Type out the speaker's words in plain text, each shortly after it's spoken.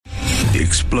The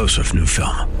explosive new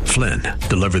film, Flynn,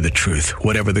 deliver the truth,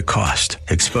 whatever the cost.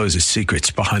 Exposes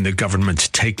secrets behind the government's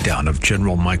takedown of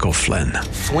General Michael Flynn.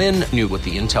 Flynn knew what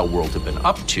the intel world had been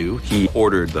up to. He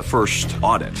ordered the first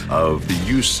audit of the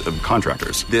use of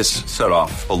contractors. This set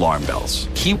off alarm bells.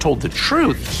 He told the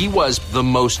truth. He was the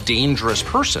most dangerous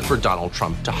person for Donald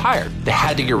Trump to hire. They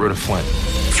had to get rid of Flynn.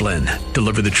 Flynn,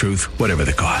 deliver the truth, whatever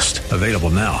the cost. Available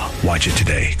now. Watch it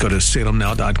today. Go to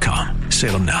salemnow.com.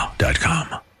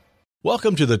 salemnow.com.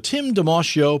 Welcome to the Tim DeMoss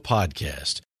Show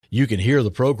podcast. You can hear the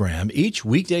program each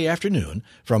weekday afternoon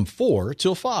from 4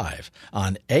 till 5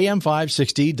 on AM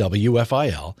 560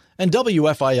 WFIL and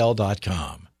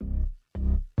WFIL.com.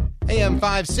 AM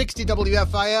 560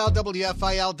 WFIL,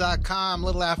 WFIL.com, a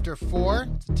little after 4.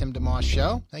 It's the Tim DeMoss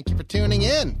Show. Thank you for tuning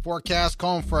in. Forecast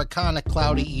calling for a kind of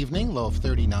cloudy evening, low of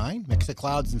 39. Mix of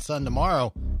clouds and sun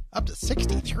tomorrow, up to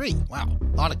 63. Wow.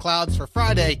 A lot of clouds for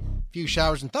Friday. Few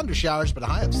showers and thunder showers, but a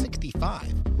high of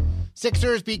 65.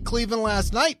 Sixers beat Cleveland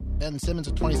last night. Ben Simmons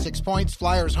with 26 points.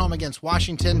 Flyers home against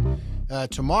Washington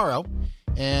tomorrow.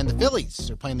 And the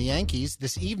Phillies are playing the Yankees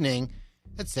this evening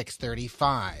at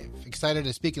 6:35. Excited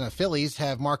to, speaking of Phillies,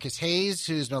 have Marcus Hayes,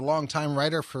 who's a longtime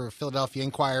writer for Philadelphia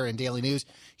Inquirer and Daily News.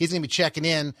 He's going to be checking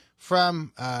in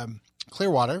from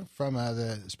Clearwater, from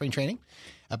the spring training.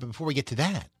 But before we get to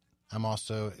that, I'm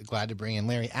also glad to bring in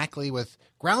Larry Ackley with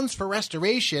Grounds for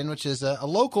Restoration, which is a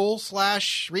local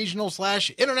 / regional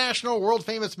 / international world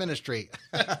famous ministry,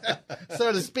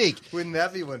 so to speak. Wouldn't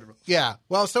that be wonderful? Yeah.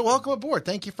 Well, so welcome aboard.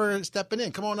 Thank you for stepping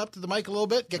in. Come on up to the mic a little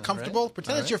bit. Get comfortable. Right.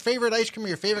 Pretend it's your favorite ice cream or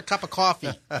your favorite cup of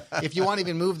coffee. If you want to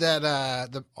even move that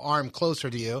the arm closer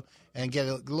to you and get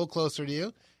a little closer to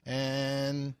you.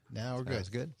 And now we're good. Sounds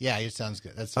good. Yeah, it sounds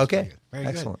good. That's okay. Good. Very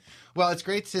excellent. Good. Well, it's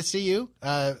great to see you.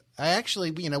 I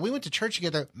actually, we went to church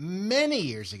together many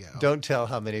years ago. Don't tell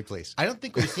how many, please. I don't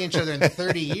think we've seen each other in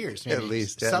 30 years, maybe. At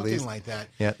least. Something like that.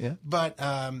 Yeah. But,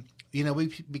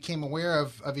 we became aware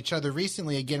of each other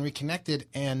recently, again, reconnected,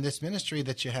 and this ministry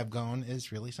that you have going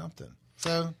is really something.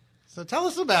 So tell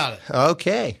us about it.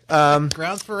 Okay.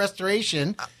 Grounds for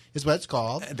Restoration is what it's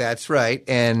called. That's right.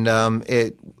 And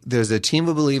there's a team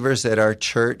of believers at our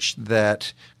church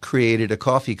that created a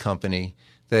coffee company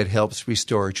that helps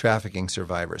restore trafficking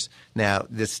survivors. Now,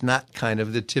 that's not kind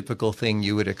of the typical thing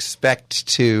you would expect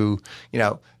to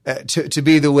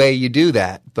be the way you do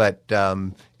that. But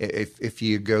if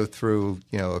you go through,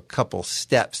 a couple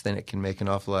steps, then it can make an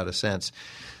awful lot of sense.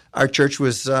 Our church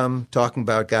was talking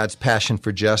about God's passion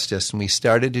for justice, and we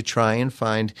started to try and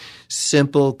find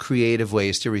simple, creative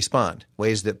ways to respond,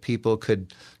 ways that people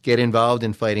could get involved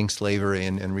in fighting slavery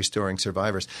and restoring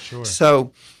survivors. Sure.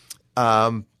 So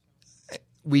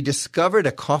we discovered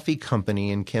a coffee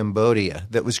company in Cambodia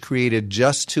that was created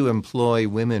just to employ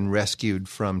women rescued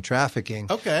from trafficking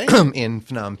in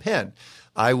Phnom Penh.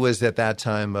 I was at that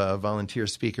time a volunteer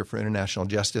speaker for International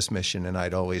Justice Mission, and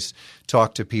I'd always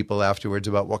talk to people afterwards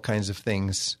about what kinds of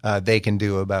things they can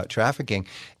do about trafficking.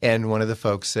 And one of the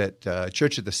folks at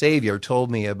Church of the Savior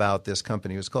told me about this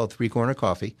company. It was called Three Corner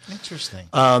Coffee. Interesting.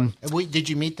 Did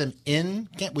you meet them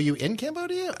were you in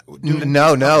Cambodia?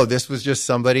 No. This was just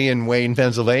somebody in Wayne,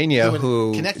 Pennsylvania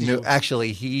who knew.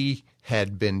 Actually, he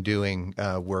had been doing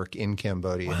work in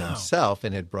Cambodia himself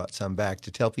and had brought some back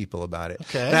to tell people about it.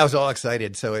 Okay. And I was all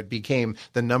excited. So it became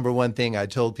the number one thing I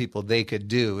told people they could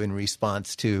do in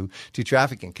response to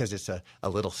trafficking, because it's a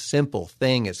little simple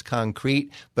thing. It's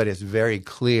concrete, but it's very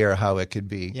clear how it could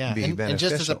be beneficial. And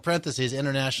just as a parenthesis,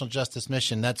 International Justice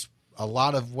Mission, that's a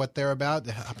lot of what they're about,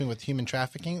 helping with human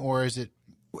trafficking, or is it?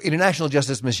 International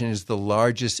Justice Mission is the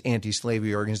largest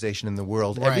anti-slavery organization in the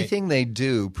world. Right. Everything they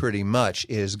do pretty much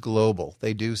is global.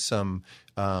 They do some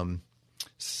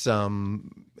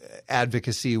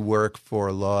advocacy work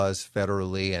for laws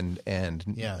federally and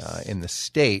in the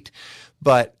state.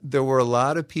 But there were a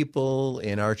lot of people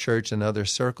in our church and other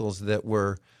circles that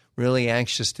were really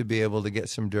anxious to be able to get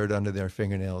some dirt under their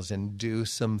fingernails and do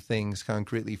some things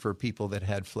concretely for people that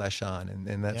had flesh on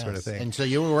and that sort of thing. And so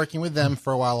you were working with them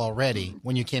for a while already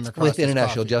when you came across with this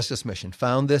International coffee. Justice Mission.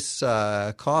 Found this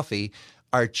coffee.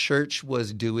 Our church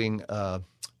was doing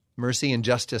Mercy and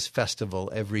Justice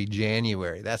Festival every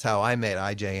January. That's how I met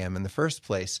IJM in the first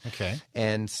place. Okay.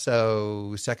 And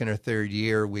so second or third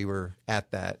year we were at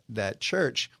that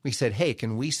church. We said, hey,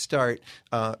 can we start,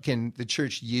 can the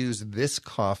church use this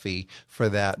coffee for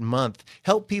that month?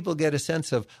 Help people get a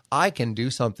sense of, I can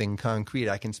do something concrete.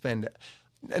 I can spend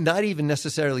not even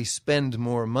necessarily spend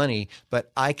more money,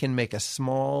 but I can make a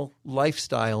small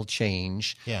lifestyle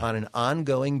change on an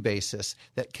ongoing basis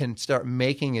that can start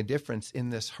making a difference in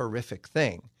this horrific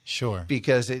thing. Sure.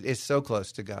 Because it's so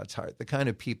close to God's heart. The kind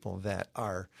of people that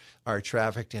are are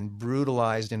trafficked and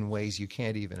brutalized in ways you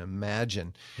can't even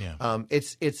imagine. Yeah.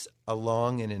 It's a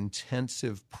long and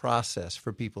intensive process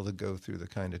for people to go through the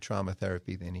kind of trauma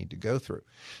therapy they need to go through.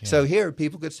 Yeah. So here,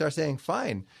 people could start saying,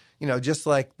 fine, just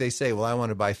like they say, well, I want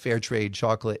to buy fair trade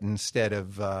chocolate instead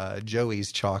of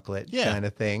Joey's chocolate kind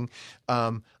of thing.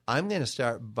 I'm going to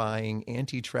start buying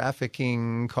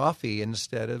anti-trafficking coffee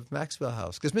instead of Maxwell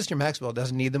House because Mr. Maxwell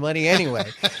doesn't need the money anyway.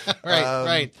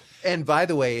 Right. And by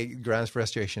the way, Grounds for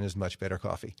Restoration is much better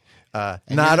coffee.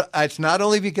 It's not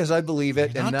only because I believe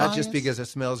it and not just because it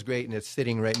smells great and it's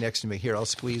sitting right next to me. Here, I'll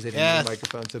squeeze it into the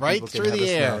microphone so right people can through have the a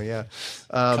air. smell. Yeah.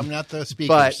 Coming out the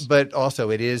speakers. But also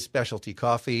it is specialty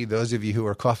coffee. Those of you who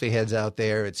are coffee heads out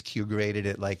there, it's Q graded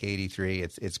at like 83.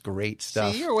 It's great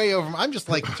stuff. See, you're way over. I'm just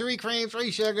like 3 cream,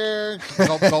 3 sugar.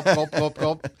 Gulp, gulp, gulp, gulp,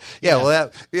 gulp. Yeah,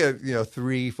 well,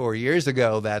 3-4 years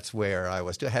ago, that's where I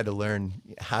was. I had to learn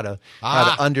how to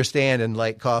understand and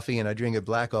like coffee, and I drink it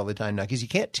black all the time now because you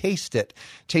can't taste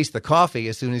the coffee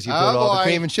as soon as you put all the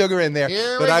cream and sugar in there.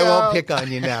 But I won't pick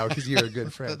on you now because you're a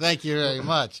good friend. Thank you very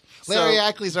much. Larry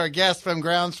Ackley's our guest from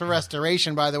Grounds for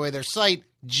Restoration. By the way, their site,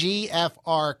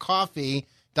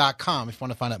 gfrcoffee.com, if you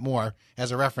want to find out more as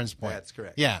a reference point. That's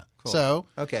correct. Yeah. Cool.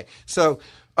 So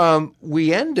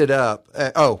we ended up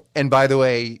and by the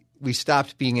way, we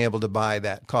stopped being able to buy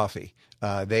that coffee.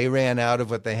 They ran out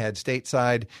of what they had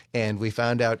stateside, and we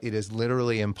found out it is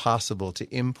literally impossible to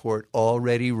import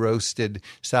already roasted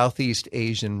Southeast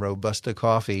Asian Robusta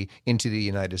coffee into the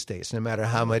United States, no matter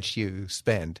how much you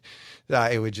spend.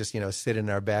 It would just, sit in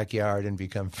our backyard and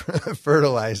become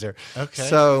fertilizer. Okay.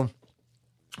 So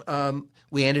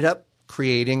we ended up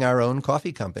creating our own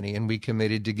coffee company, and we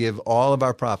committed to give all of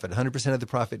our profit. 100% of the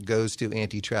profit goes to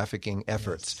anti-trafficking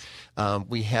efforts. Yes.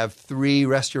 We have 3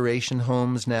 restoration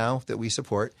homes now that we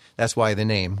support. That's why the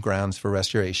name, Grounds for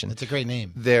Restoration. It's a great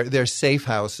name. They're safe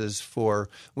houses for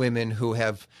women who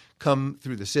have come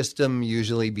through the system,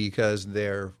 usually because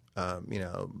their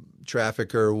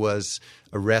trafficker was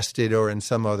arrested or in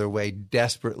some other way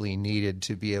desperately needed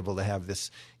to be able to have this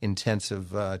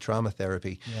intensive trauma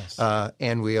therapy. Yes.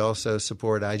 And we also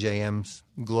support IJM's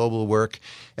global work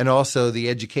and also the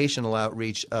educational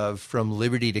outreach of From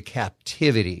Liberty to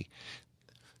Captivity.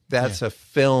 That's a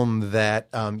film that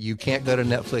you can't go to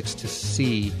Netflix to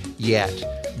see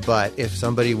yet. But if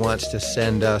somebody wants to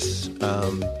send us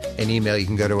an email, you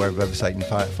can go to our website and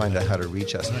find out how to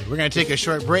reach us. Right, we're going to take a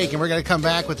short break, and we're going to come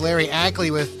back with Larry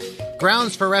Ackley with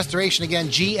Grounds for Restoration. Again,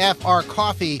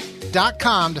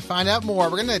 gfrcoffee.com to find out more.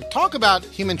 We're going to talk about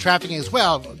human trafficking as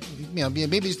well.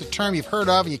 Maybe it's the term you've heard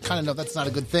of, and you kind of know that's not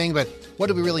a good thing, but what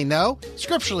do we really know?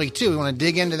 Scripturally, too. We want to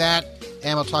dig into that,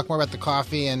 and we'll talk more about the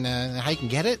coffee and how you can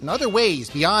get it and other ways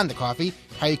beyond the coffee,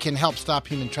 how you can help stop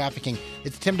human trafficking.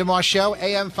 It's the Tim DeMoss Show,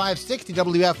 AM 560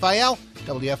 WFIL,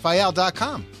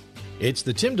 WFIL.com. It's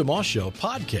the Tim DeMoss Show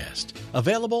podcast,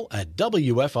 available at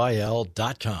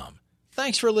WFIL.com.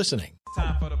 Thanks for listening. It's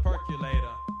time for the percolator.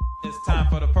 It's time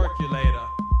for the percolator.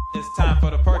 It's time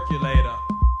for the percolator.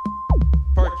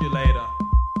 Percolator.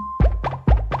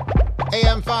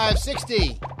 AM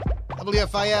 560,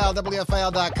 WFIL,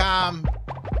 WFIL.com.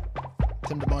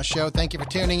 Tim DeMoss Show. Thank you for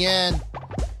tuning in.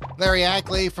 Larry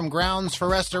Ackley from Grounds for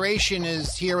Restoration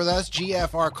is here with us,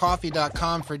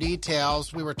 gfrcoffee.com for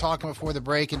details. We were talking before the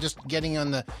break and just getting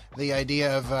on the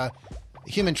idea of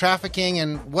human trafficking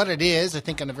and what it is, I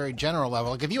think on a very general level.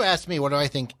 Like if you asked me what do I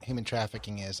think human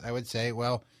trafficking is, I would say,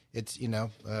 well, it's,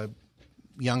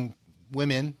 young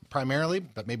women primarily,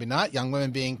 but maybe not, young women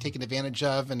being taken advantage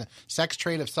of in a sex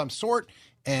trade of some sort,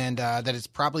 and that it's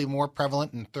probably more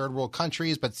prevalent in third world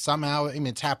countries, but somehow,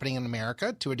 it's happening in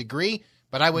America to a degree.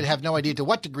 But I would have no idea to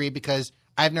what degree because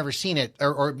I've never seen it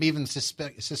or even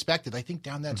suspected. I think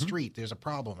down that street there's a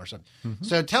problem or something. Mm-hmm.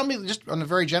 So tell me just on a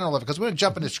very general level, because we're going to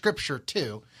jump into Scripture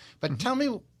too. But tell me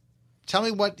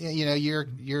what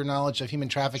your knowledge of human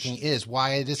trafficking is.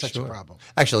 Why it is such a problem.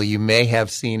 Actually, you may have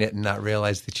seen it and not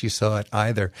realized that you saw it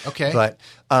either. Okay, but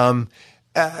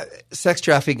sex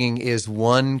trafficking is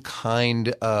one kind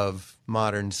of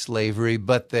modern slavery,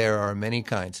 but there are many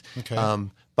kinds. Okay.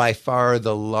 By far,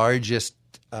 the largest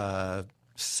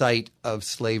site of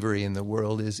slavery in the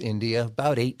world is India.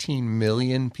 About 18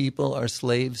 million people are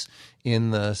slaves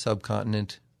in the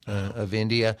subcontinent of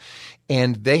India.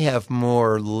 And they have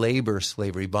more labor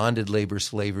slavery, bonded labor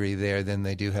slavery there than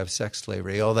they do have sex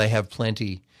slavery. Oh, they have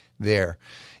plenty there.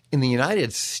 In the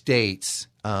United States,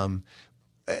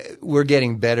 we're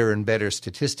getting better and better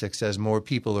statistics as more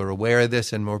people are aware of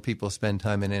this and more people spend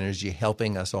time and energy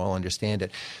helping us all understand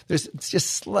it. It's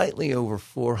just slightly over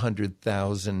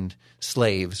 400,000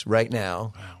 slaves right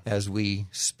now as we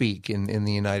speak in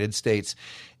the United States.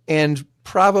 And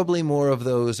probably more of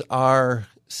those are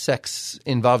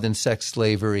involved in sex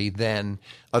slavery than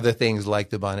other things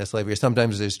like the bondage slavery.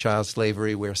 Sometimes there's child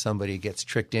slavery where somebody gets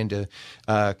tricked into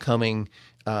coming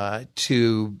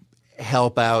to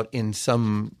help out in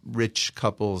some rich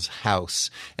couple's house,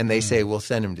 and they say we'll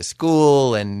send them to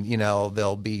school, and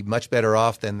they'll be much better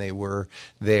off than they were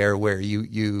there where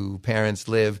you parents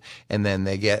live. And then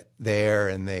they get there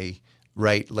and they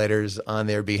write letters on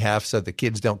their behalf so the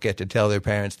kids don't get to tell their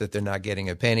parents that they're not getting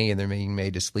a penny and they're being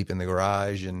made to sleep in the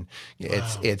garage, and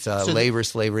it's labor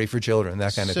slavery for children,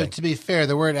 that kind of thing. So to be fair,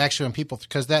 the word actually when people,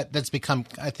 because that's become,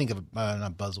 I think of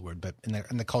not buzzword, but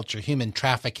in the culture, human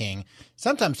trafficking.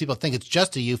 Sometimes people think it's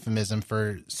just a euphemism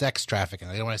for sex trafficking.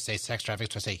 They don't want to say sex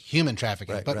trafficking, so say human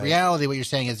trafficking. Right, but right. reality, what you're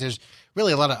saying is there's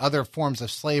really a lot of other forms of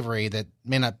slavery that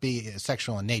may not be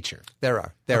sexual in nature. There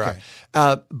are.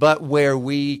 But where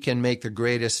we can make the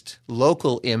greatest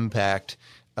local impact,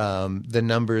 the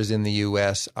numbers in the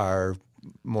U.S. are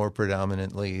more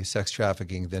predominantly sex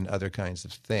trafficking than other kinds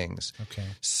of things. Okay.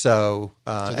 So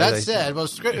that said, well,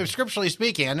 scripturally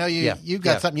speaking, I know you've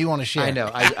got something you want to share. I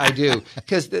know, I do.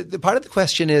 Because the part of the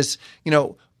question is,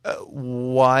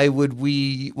 why would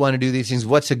we want to do these things?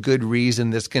 What's a good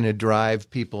reason that's going to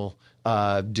drive people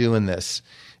doing this?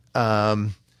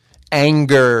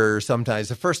 Anger sometimes.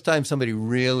 The first time somebody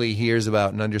really hears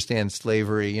about and understands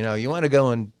slavery, you want to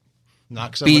go and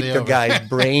knock beat somebody the over. guy's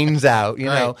brains out, Right.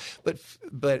 know.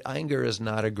 But anger is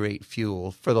not a great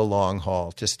fuel for the long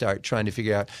haul to start trying to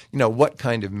figure out, what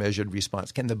kind of measured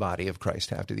response can the body of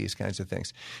Christ have to these kinds of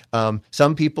things.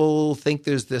 Some people think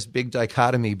there's this big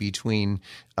dichotomy between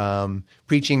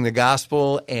preaching the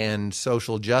gospel and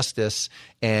social justice,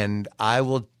 and I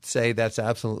will say that's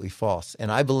absolutely false.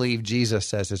 And I believe Jesus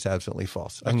says it's absolutely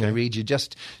false. I'm going to read you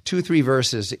just 2-3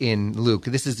 verses in Luke.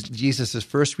 This is Jesus'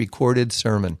 first recorded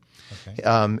sermon.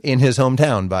 In his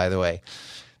hometown, by the way.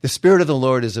 The Spirit of the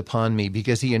Lord is upon me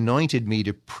because he anointed me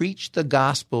to preach the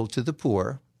gospel to the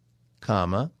poor,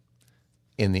 comma,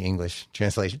 in the English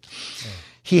translation.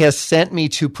 He has sent me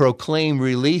to proclaim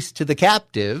release to the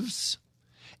captives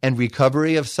and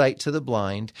recovery of sight to the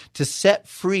blind, to set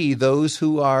free those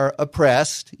who are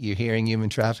oppressed. You're hearing human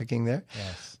trafficking there?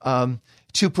 Yes.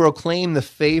 To proclaim the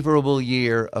favorable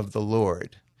year of the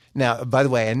Lord. Now, by the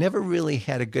way, I never really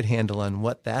had a good handle on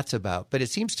what that's about, but it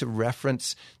seems to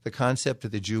reference the concept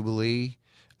of the Jubilee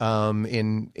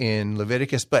in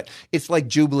Leviticus, but it's like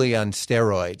Jubilee on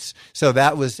steroids. So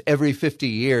that was every 50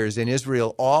 years in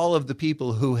Israel, all of the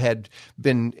people who had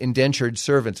been indentured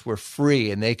servants were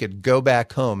free and they could go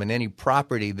back home, and any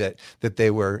property that they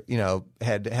were,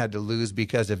 had to lose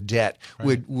because of debt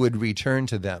would return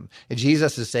to them. And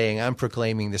Jesus is saying, I'm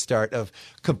proclaiming the start of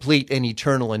complete and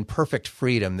eternal and perfect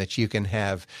freedom that you can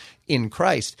have in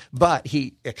Christ. But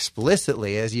he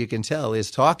explicitly, as you can tell, is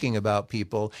talking about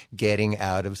people getting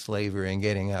out of slavery and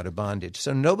getting out of bondage.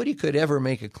 So nobody could ever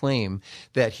make a claim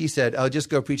that he said, oh, just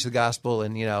go preach the gospel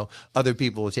and, other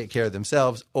people will take care of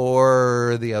themselves,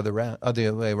 or the other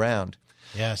way around.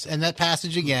 Yes. And that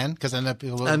passage again, because I know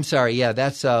people will... I'm sorry. Yeah,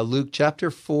 that's Luke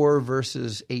chapter 4,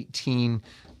 verses 18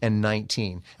 and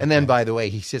 19. And then, by the way,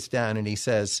 he sits down and he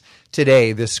says,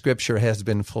 today this scripture has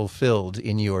been fulfilled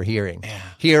in your hearing. Yeah.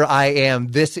 Here I am.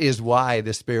 This is why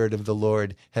the Spirit of the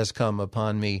Lord has come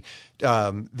upon me.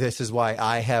 This is why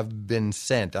I have been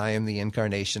sent. I am the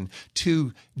incarnation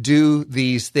to do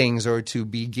these things, or to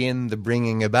begin the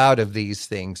bringing about of these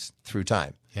things through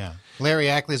time. Yeah. Larry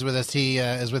Ackley is with us. He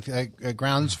is with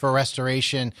Grounds for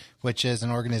Restoration, which is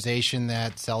an organization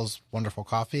that sells wonderful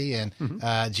coffee, and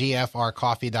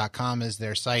gfrcoffee.com is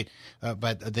their site.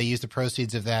 But they use the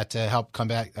proceeds of that to help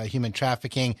combat human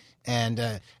trafficking.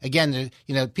 And again,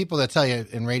 people that tell you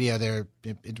in radio,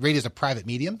 radio is a private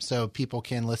medium, so people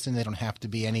can listen. They don't have to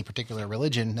be any particular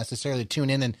religion necessarily to tune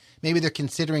in, and maybe they're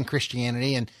considering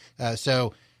Christianity. And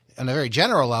so on a very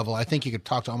general level, I think you could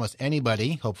talk to almost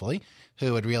anybody, hopefully,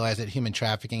 who would realize that human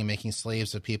trafficking and making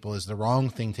slaves of people is the wrong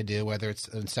thing to do, whether it's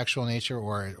in sexual nature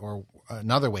or in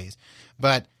other ways.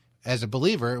 But as a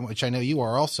believer, which I know you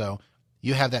are also,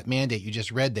 you have that mandate you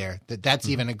just read there, that's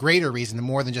even a greater reason,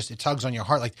 more than just it tugs on your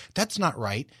heart. Like, that's not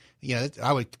right.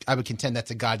 I would contend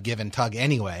that's a God-given tug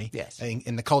anyway. Yes.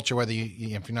 In the culture, whether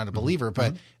if you're not a believer,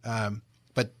 but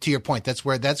to your point, that's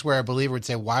where a believer would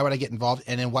say, why would I get involved,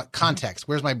 and in what context?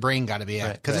 Where's my brain got to be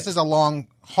at? Because this is a long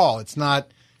haul. It's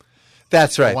not.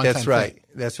 That's right. Thing.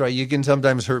 That's right. You can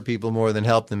sometimes hurt people more than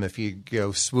help them if you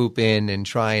go swoop in and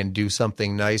try and do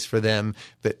something nice for them,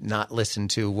 but not listen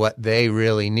to what they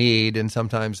really need. And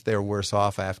sometimes they're worse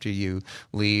off after you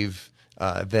leave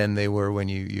than they were when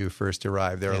you first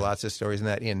arrived. There are lots of stories in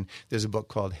that. There's a book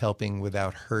called Helping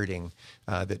Without Hurting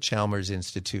that Chalmers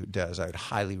Institute does. I would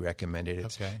highly recommend it.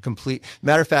 It's complete.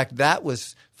 Matter of fact, that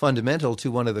was fundamental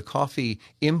to one of the coffee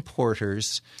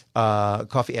exporters,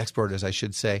 I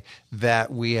should say,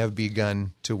 that we have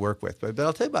begun to work with. But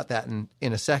I'll tell you about that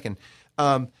in a second.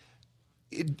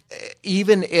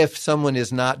 Even if someone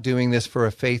is not doing this for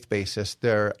a faith basis,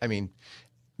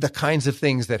 the kinds of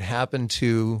things that happen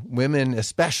to women,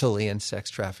 especially in sex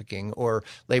trafficking or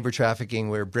labor trafficking,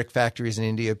 where brick factories in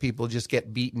India, people just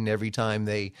get beaten every time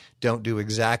they don't do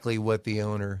exactly what the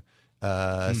owner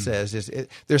says.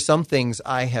 There's some things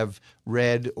I have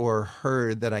read or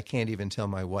heard that I can't even tell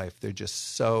my wife. They're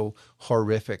just so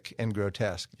horrific and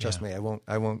grotesque. Trust me, I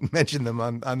won't mention them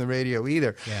on the radio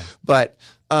either. Yeah. But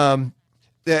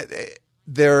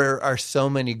there are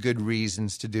so many good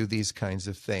reasons to do these kinds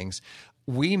of things.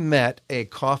 We met a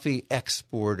coffee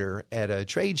exporter at a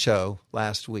trade show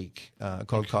last week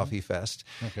called Coffee Fest.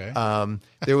 Okay.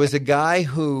 There was a guy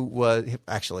who was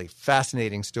actually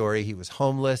fascinating story. He was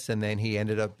homeless, and then he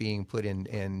ended up being put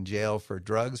in jail for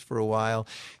drugs for a while.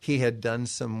 He had done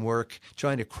some work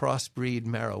trying to crossbreed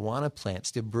marijuana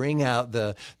plants to bring out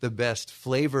the best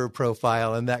flavor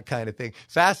profile and that kind of thing.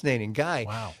 Fascinating guy.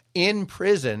 Wow. In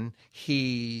prison,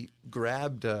 he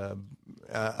grabbed a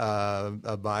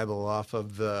Bible off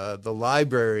of the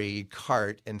library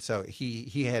cart, and so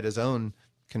he had his own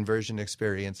conversion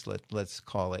experience, let's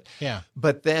call it. Yeah.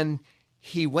 But then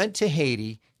he went to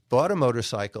Haiti, bought a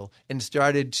motorcycle, and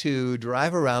started to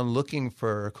drive around looking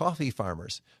for coffee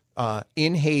farmers.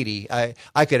 In Haiti,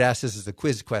 I could ask this as a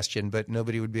quiz question, but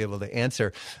nobody would be able to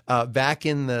answer. Back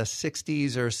in the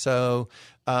 60s or so,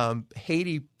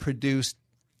 Haiti produced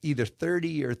either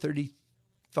 30 or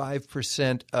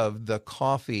 35% of the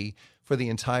coffee for the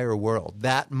entire world.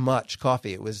 That much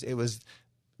coffee. It was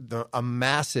a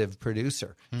massive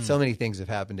producer. So many things have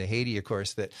happened to Haiti, of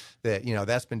course,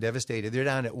 that's been devastated. They're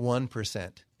down at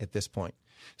 1% at this point.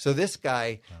 So this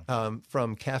guy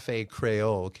from Cafe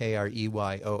Creole,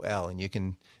 Kreyol,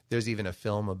 and there's even a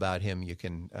film about him you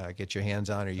can get your hands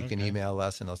on, or you can email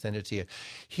us and I'll send it to you.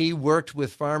 He worked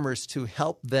with farmers to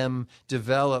help them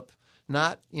develop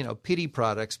not pity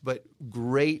products, but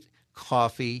great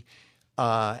coffee,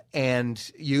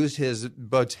 and used his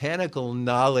botanical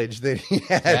knowledge that he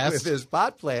had with his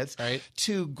pot plants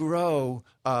to grow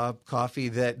coffee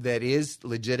that is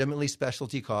legitimately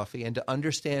specialty coffee, and to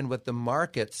understand what the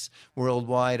markets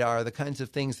worldwide are, the kinds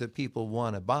of things that people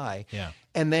want to buy. Yeah.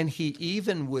 And then he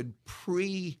even would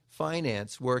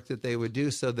pre-finance work that they would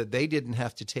do so that they didn't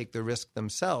have to take the risk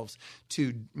themselves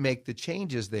to make the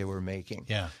changes they were making.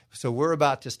 Yeah. So we're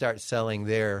about to start selling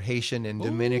their Haitian and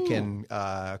Dominican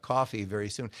coffee very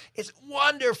soon. It's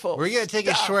wonderful. We're going to take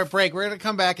a short break. We're going to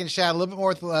come back and chat a little bit more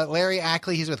with Larry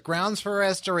Ackley. He's with Grounds for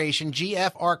Restoration.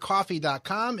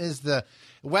 GFRcoffee.com is the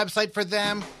website for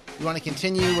them. We want to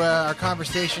continue our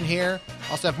conversation here.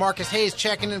 Also have Marcus Hayes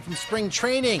checking in from spring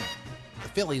training. The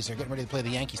Phillies are getting ready to play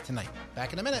the Yankees tonight.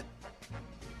 Back in a minute.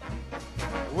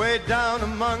 Way down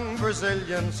among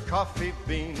Brazilians, coffee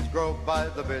beans grow by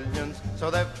the billions,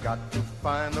 so they've got to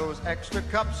find those extra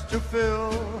cups to fill.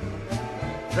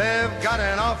 They've got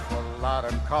an awful lot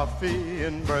of coffee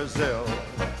in Brazil.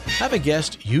 Have a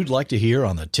guest you'd like to hear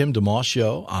on the Tim DeMoss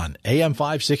Show on AM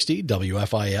 560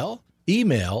 WFIL?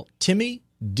 Email Timmy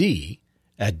D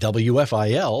at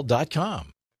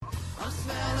WFIL.com. I'm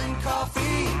smelling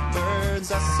coffee,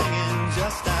 birds are singing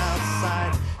just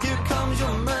outside. Here comes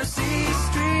your mercy,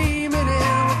 streaming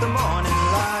in with the morning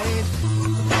light.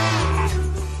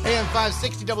 AM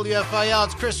 560 WFIL,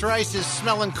 it's Chris Rice's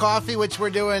Smelling Coffee, which we're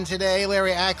doing today.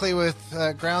 Larry Ackley with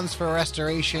Grounds for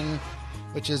Restoration,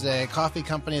 which is a coffee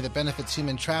company that benefits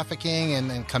human trafficking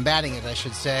and combating it, I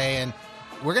should say. And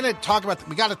we're going to talk about,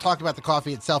 we got to talk about the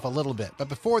coffee itself a little bit. But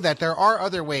before that, there are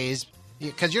other ways,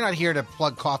 because you're not here to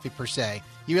plug coffee per se.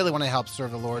 You really want to help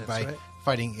serve the Lord by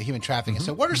fighting human trafficking.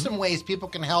 So what are some ways people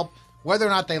can help, whether or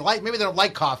not they like, maybe they don't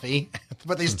like coffee,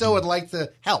 but they still would like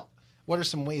to help? What are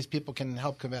some ways people can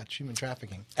help combat human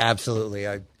trafficking? Absolutely.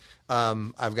 I've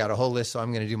got a whole list, so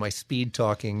I'm going to do my speed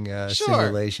talking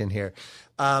simulation here.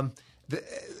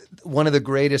 One of the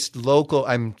greatest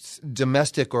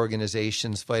domestic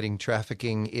organizations fighting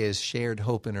trafficking is Shared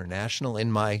Hope International,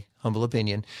 in my humble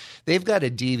opinion. They've got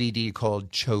a DVD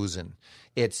called Chosen.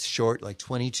 It's short, like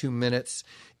 22 minutes.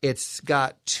 It's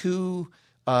got two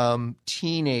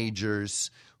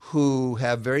teenagers who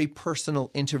have very personal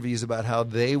interviews about how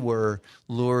they were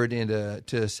lured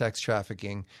into sex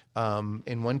trafficking.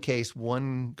 In one case,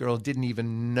 one girl didn't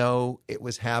even know it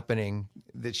was happening,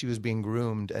 that she was being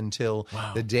groomed, until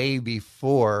the day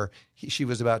before she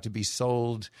was about to be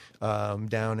sold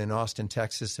down in Austin,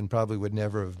 Texas, and probably would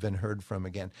never have been heard from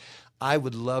again. I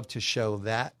would love to show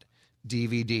that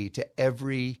DVD to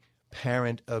every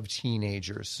parent of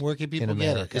teenagers. Where can people in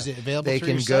America. get it? Is it available They through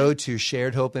can your go site? to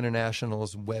Shared Hope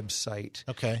International's website.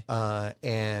 Okay.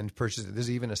 And purchase it.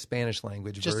 There's even a Spanish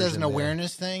language Just version as an there.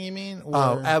 awareness thing, you mean?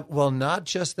 Or... Well, not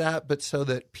just that, but so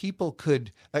that people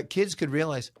could, kids could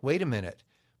realize, wait a minute,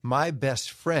 my best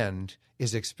friend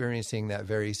is experiencing that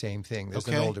very same thing. There's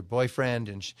an older boyfriend,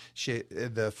 and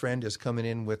the friend is coming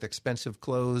in with expensive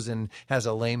clothes and has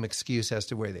a lame excuse as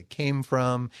to where they came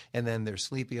from, and then they're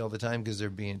sleepy all the time because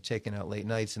they're being taken out late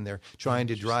nights, and they're trying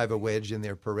to drive a wedge in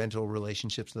their parental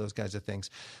relationships and those kinds of things.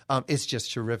 It's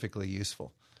just terrifically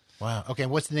useful. Wow. Okay,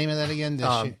 what's the name of that again?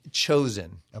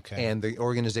 Chosen. Okay. And the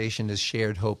organization is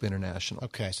Shared Hope International.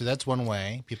 Okay, so that's one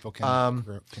way people can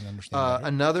understand that.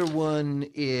 Another one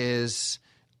is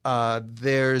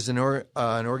there's an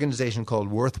organization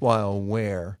called Worthwhile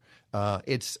Wear.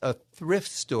 It's a thrift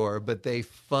store, but they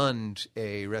fund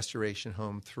a restoration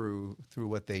home through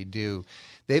what they do.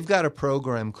 They've got a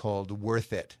program called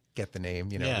Worth It. Get the name,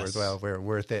 Yes. Worthwhile Wear,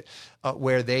 Worth It,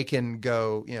 where they can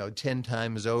go, 10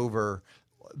 times over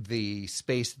the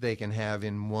space they can have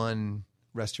in one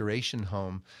restoration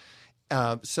home,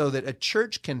 so that a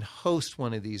church can host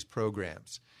one of these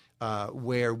programs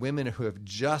where women who have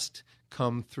just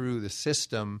come through the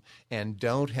system and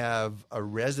don't have a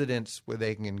residence where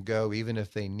they can go even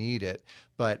if they need it,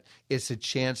 but it's a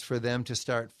chance for them to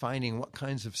start finding what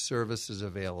kinds of services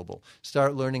available,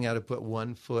 start learning how to put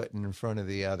one foot in front of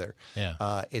the other.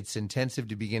 Yeah. It's intensive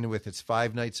to begin with. It's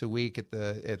 5 nights a week at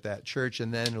that church,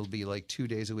 and then it'll be like 2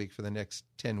 days a week for the next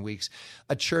 10 weeks.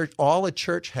 All a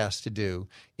church has to do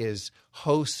is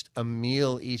host a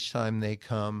meal each time they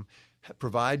come,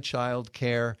 provide child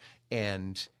care,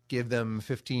 and give them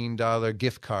 $15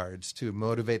 gift cards to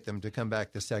motivate them to come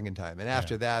back the second time. And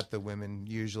after that, the women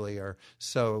usually are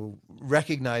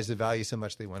recognize the value so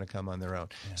much they want to come on their own.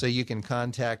 Yeah. So you can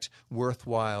contact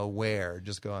Worthwhile Wear.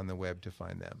 Just go on the web to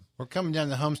find them. We're coming down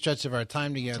the home stretch of our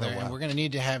time together, and we're going to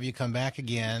need to have you come back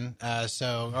again.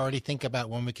 So already think about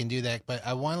when we can do that. But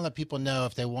I want to let people know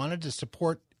if they wanted to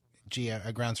support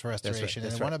Grounds for Restoration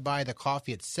and they want to buy the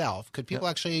coffee itself, could people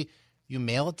actually... You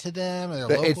mail it to them? Or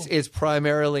it's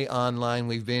primarily online.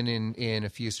 We've been in a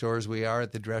few stores. We are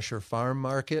at the Drescher Farm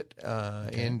Market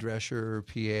in Drescher,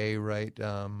 PA, right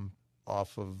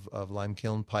off of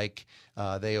Limekiln Pike.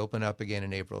 They open up again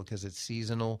in April because it's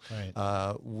seasonal.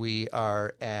 Right. We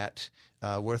are at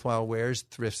Worthwhile Wear's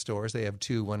thrift stores. They have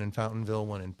 2, one in Fountainville,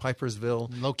 one in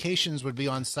Pipersville. Locations would be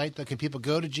on site, though. Can people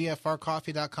go to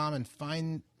gfrcoffee.com and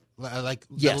find...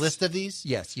 the list of these?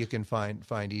 Yes, you can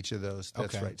find each of those.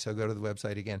 That's right. So go to the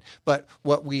website again. But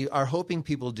what we are hoping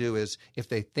people do is if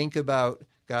they think about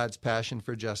God's passion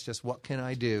for justice, what can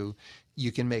I do?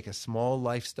 You can make a small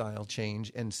lifestyle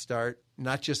change and start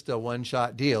not just a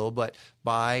one-shot deal, but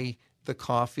buy the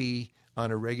coffee on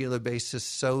a regular basis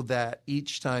so that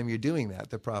each time you're doing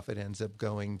that, the profit ends up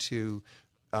going to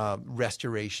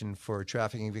restoration for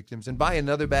trafficking victims, and buy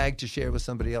another bag to share with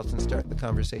somebody else and start the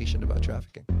conversation about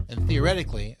trafficking. And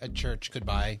theoretically, a church could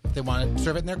buy, if they want to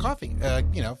serve it in their coffee,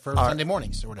 for Sunday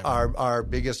mornings or whatever. Our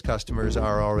biggest customers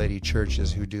are already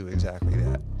churches who do exactly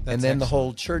that. And then the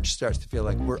whole church starts to feel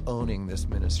like we're owning this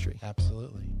ministry.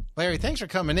 Absolutely. Larry, thanks for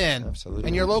coming in. Absolutely.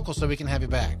 And you're local, so we can have you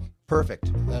back.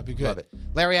 Perfect. That'd be good. Love it.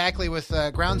 Larry Ackley with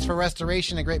Grounds for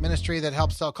Restoration, a great ministry that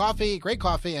helps sell coffee, great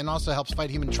coffee, and also helps fight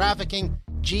human trafficking.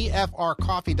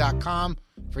 GFRcoffee.com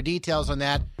for details on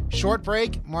that. Short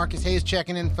break. Marcus Hayes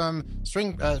checking in from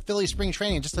Philly Spring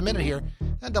Training in just a minute here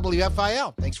at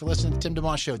WFIL. Thanks for listening to the Tim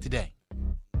DeMoss Show today.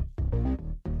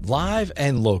 Live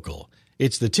and local.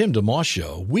 It's the Tim DeMoss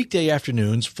Show, weekday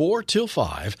afternoons 4 till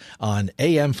 5 on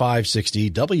AM 560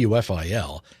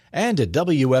 WFIL and at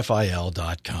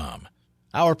WFIL.com.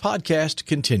 Our podcast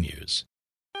continues.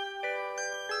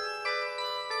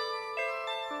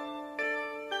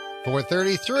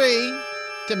 4:33,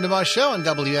 Tim DeMoss Show on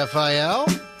WFIL.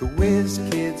 The Whiz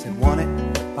Kids had won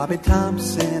it. Bobby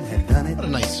Thompson had done it. What a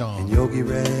nice song. And Yogi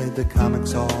read the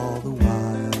comics all the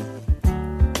while.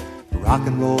 Rock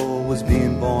and roll was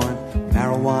being born.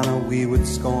 Marijuana we would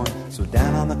scorn. So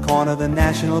down on the corner, the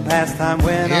national pastime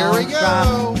went Here on. we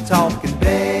go. Talking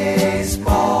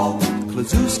baseball.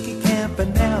 Klazuski,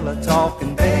 Campanella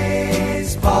talking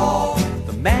baseball.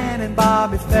 The man and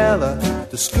Bobby Fella,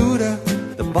 the Scooter,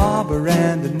 the Barber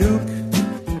and the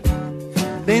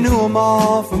Nuke. They knew 'em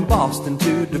all from Boston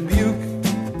to Dubuque,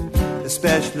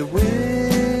 especially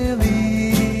Willie,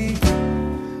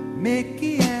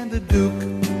 Mickey, and the Duke.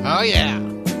 Oh, yeah.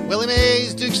 Willie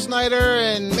Mays, Duke Snyder,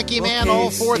 and Mickey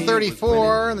Mantle,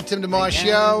 434 on the Tim DeMoss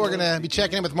Show. We're going to be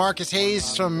checking in with Marcus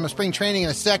Hayes from spring training in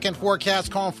a second.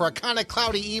 Forecast calling for a kind of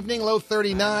cloudy evening, low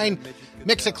 39.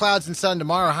 Mix of clouds and sun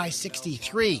tomorrow, high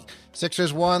 63.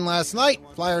 Sixers won last night.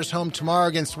 Flyers home tomorrow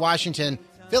against Washington.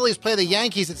 Phillies play the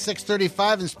Yankees at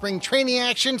 6:35 in spring training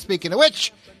action. Speaking of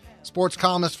which, sports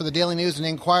columnist for the Daily News and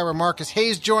Inquirer, Marcus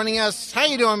Hayes, joining us. How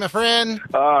you doing, my friend?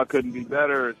 Couldn't be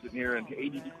better. Sitting here in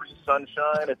 80-degree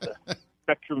sunshine at the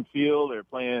Spectrum Field.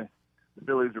 The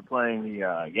Phillies are playing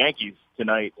the Yankees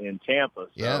tonight in Tampa.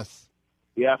 So yes.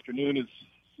 The afternoon is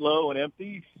slow and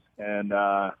empty, and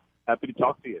happy to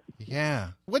talk to you.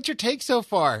 Yeah. What's your take so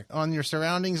far on your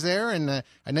surroundings there? And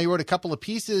I know you wrote a couple of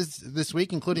pieces this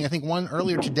week, including, I think, one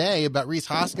earlier today about Rhys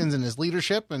Hoskins and his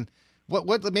leadership. And what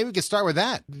maybe we could start with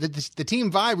that. The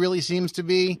team vibe really seems to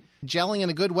be gelling in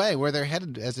a good way, where they're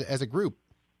headed as a group.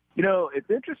 You know, it's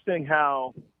interesting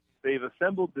how they've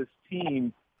assembled this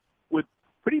team with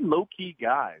pretty low-key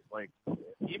guys. Like,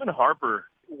 even Harper,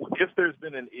 if there's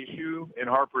been an issue in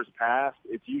Harper's past,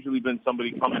 it's usually been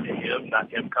somebody coming to him,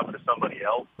 not him coming to somebody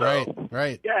else. So,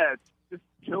 right. Yeah, it's just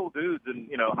chill dudes. And,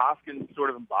 Hoskins sort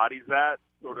of embodies that,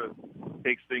 sort of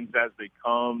takes things as they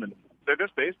come. And they're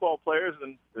just baseball players,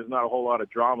 and there's not a whole lot of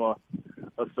drama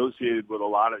associated with a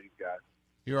lot of these guys.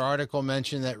 Your article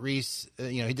mentioned that Rhys,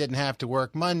 he didn't have to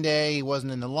work Monday. He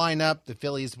wasn't in the lineup. The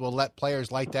Phillies will let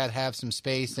players like that have some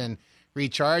space and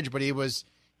recharge, but he was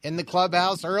in the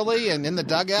clubhouse early and in the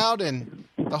dugout and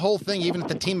the whole thing, even at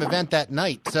the team event that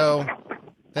night. So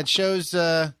that shows,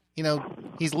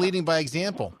 he's leading by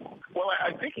example. Well,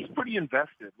 I think he's pretty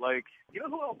invested. Like,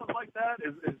 who else is like that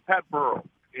is Pat Burrell.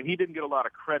 And he didn't get a lot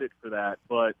of credit for that,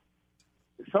 but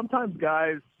sometimes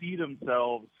guys see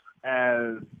themselves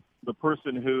as the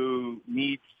person who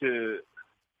needs to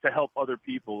help other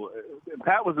people. And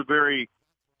Pat was a very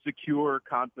secure,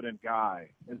 confident guy,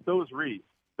 and so is Rhys.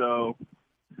 So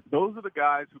those are the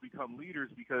guys who become leaders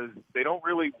because they don't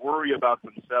really worry about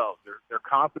themselves. They're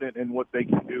confident in what they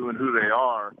can do and who they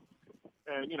are.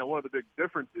 And, one of the big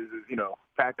differences is,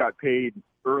 Pat got paid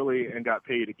early and got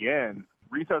paid again.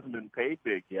 Rhys hasn't been paid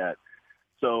big yet.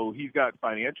 So he's got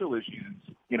financial issues,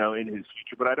 in his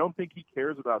future, but I don't think he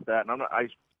cares about that. And I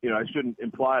shouldn't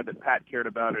imply that Pat cared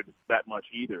about it that much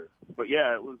either. But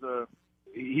yeah, it was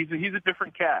he's a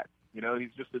different cat.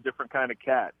 He's just a different kind of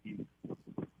cat. He's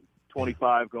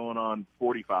 25 going on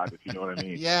 45, if you know what I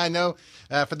mean. Yeah, I know.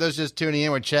 For those just tuning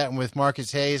in, we're chatting with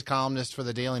Marcus Hayes, columnist for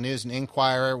the Daily News and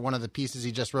Inquirer. One of the pieces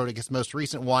he just wrote, I guess most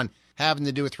recent one, having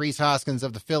to do with Rhys Hoskins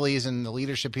of the Phillies and the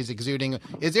leadership he's exuding.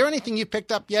 Is there anything you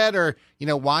picked up yet, or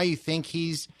why you think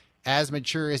he's as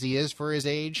mature as he is for his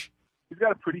age? He's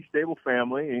got a pretty stable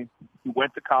family. He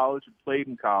went to college and played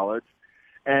in college.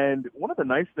 And one of the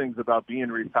nice things about being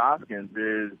Rhys Hoskins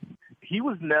is he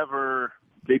was never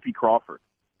J.P. Crawford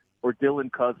or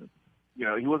Dylan Cousins.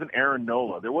 He wasn't Aaron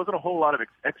Nola. There wasn't a whole lot of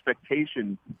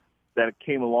expectation that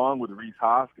came along with Rhys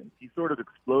Hoskins. He sort of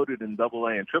exploded in AA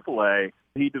and AAA.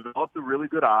 He developed a really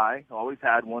good eye, always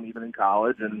had one even in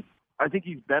college, and I think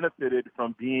he's benefited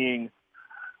from being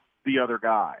the other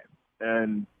guy.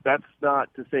 And that's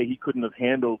not to say he couldn't have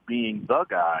handled being the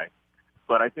guy,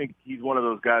 but I think he's one of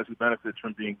those guys who benefits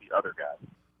from being the other guy.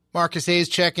 Marcus Hayes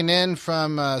checking in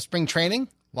from spring training,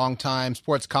 longtime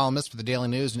sports columnist for the Daily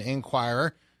News and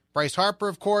Inquirer. Bryce Harper,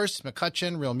 of course,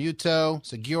 McCutchen, Real Muto,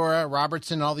 Segura,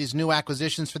 Robertson, all these new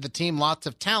acquisitions for the team, lots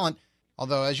of talent.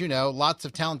 Although, as you know, lots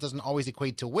of talent doesn't always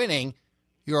equate to winning.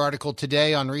 Your article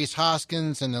today on Rhys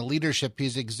Hoskins and the leadership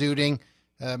he's exuding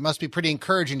must be pretty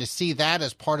encouraging to see that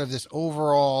as part of this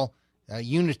overall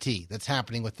unity that's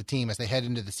happening with the team as they head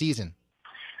into the season.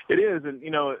 It is, and,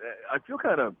 I feel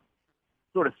kind of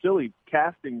sort of silly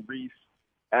casting Rhys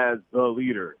as the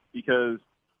leader because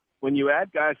when you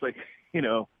add guys like,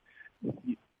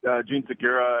 Gene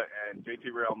Segura and JT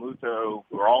Realmuto,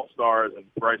 who are all-stars, and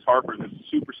Bryce Harper, who's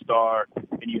a superstar,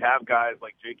 and you have guys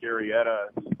like Jake Arrieta,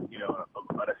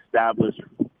 an established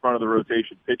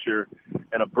front-of-the-rotation pitcher,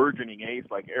 and a burgeoning ace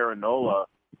like Aaron Nola.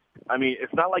 I mean,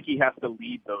 it's not like he has to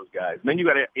lead those guys. And then you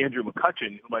got Andrew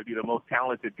McCutchen, who might be the most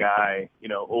talented guy,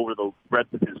 over the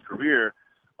breadth of his career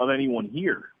of anyone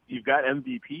here. You've got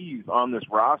MVPs on this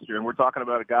roster, and we're talking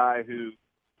about a guy who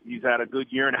he's had a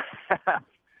good year and a half.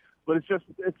 But it's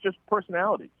just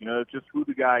personality, it's just who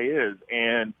the guy is.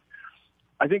 And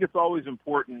I think it's always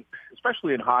important,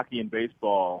 especially in hockey and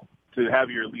baseball, to have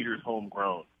your leaders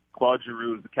homegrown. Claude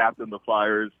Giroux is the captain of the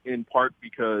Flyers in part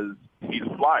because he's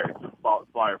a Flyer. He's a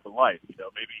Flyer for life.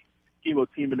 Maybe Kimo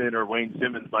Timonen or Wayne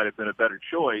Simmons might have been a better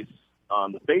choice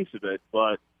on the face of it,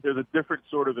 but there's a different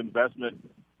sort of investment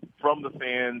from the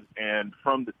fans and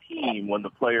from the team when the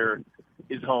player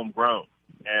is homegrown.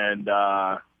 And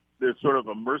there's sort of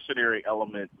a mercenary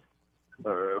element,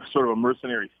 or sort of a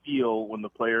mercenary feel when the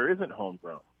player isn't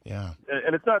homegrown. Yeah.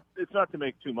 And it's not to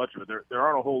make too much of it. There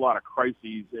aren't a whole lot of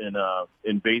crises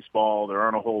in baseball. There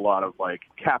aren't a whole lot of like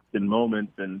captain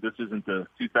moments, and this isn't the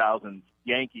 2000s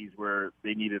Yankees where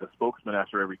they needed a spokesman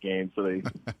after every game, so they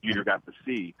Jeter got to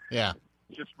see. Yeah.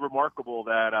 It's just remarkable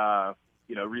that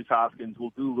Rhys Hoskins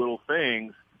will do little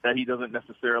things that he doesn't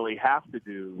necessarily have to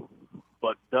do,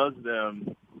 but does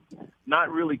them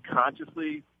not really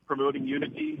consciously promoting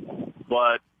unity,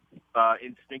 but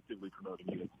instinctively promoting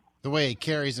unity. The way he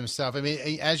carries himself. I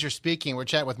mean, as you're speaking, we're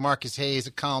chatting with Marcus Hayes,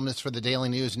 a columnist for the Daily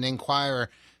News and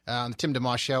Inquirer on the Tim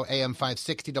DeMoss Show, AM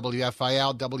 560,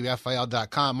 WFIL,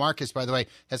 WFIL.com. Marcus, by the way,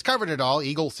 has covered it all.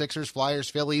 Eagles, Sixers, Flyers,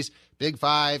 Phillies, Big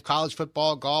Five, college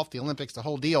football, golf, the Olympics, the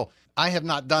whole deal. I have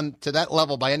not done to that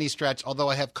level by any stretch, although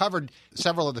I have covered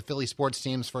several of the Philly sports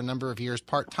teams for a number of years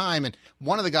part-time. And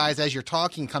one of the guys, as you're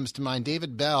talking, comes to mind,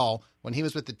 David Bell, when he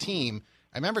was with the team.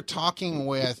 I remember talking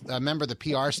with a member of the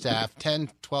PR staff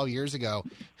 10, 12 years ago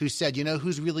who said, you know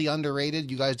who's really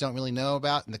underrated, you guys don't really know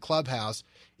about in the clubhouse,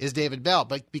 is David Bell.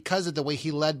 But because of the way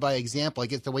he led by example, I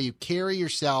guess the way you carry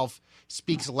yourself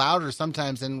speaks louder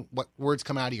sometimes than what words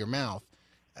come out of your mouth.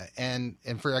 And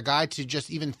for a guy to just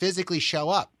even physically show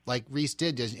up, like Rhys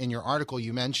did in your article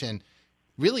you mentioned,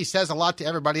 really says a lot to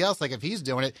everybody else. Like if he's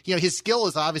doing it, his skill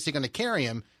is obviously going to carry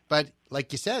him. But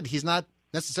like you said, he's not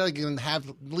necessarily going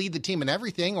to lead the team in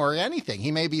everything or anything.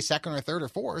 He may be second or third or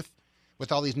fourth with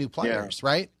all these new players,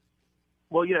 right?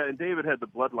 Well, yeah, and David had the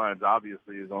bloodlines,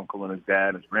 obviously. His uncle and his dad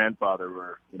and his grandfather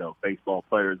were, baseball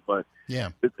players. But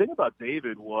the thing about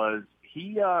David was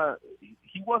he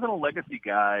wasn't a legacy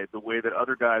guy the way that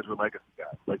other guys were legacy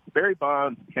guys. Like Barry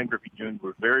Bonds and Ken Griffey Jr.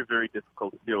 were very, very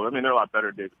difficult to deal with. I mean, they're a lot better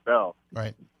than David Bell.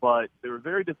 Right. But they were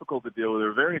very difficult to deal with. They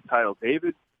were very entitled.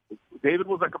 David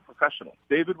was like a professional.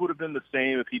 David would have been the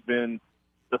same if he'd been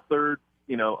the third,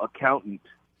 accountant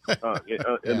in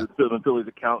the Phillies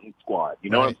accountant squad. You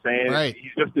know what I'm saying? Right.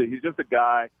 He's just a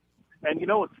guy. And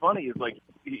what's funny is like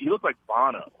he looked like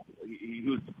Bono. He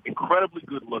was incredibly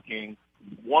good looking,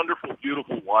 wonderful,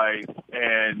 beautiful wife,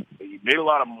 and he made a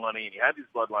lot of money, and he had these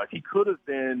bloodlines. He could have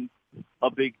been a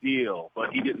big deal,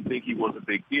 but he didn't think he was a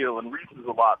big deal. And Rhys is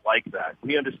a lot like that.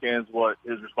 He understands what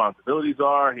his responsibilities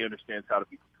are. He understands how to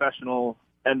be professional.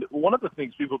 And one of the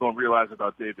things people don't realize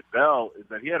about David Bell is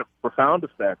that he had a profound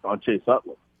effect on Chase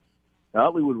Utley. Now,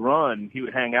 Utley would run. He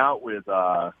would hang out with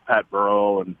Pat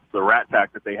Burrell and the rat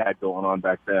pack that they had going on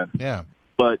back then. Yeah.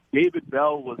 But David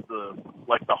Bell was the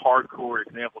hardcore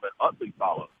example that Utley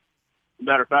followed. As a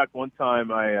matter of fact, one time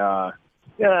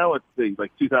let's see,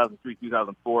 like 2003,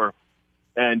 2004,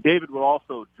 and David would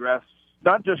also dress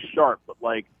not just sharp, but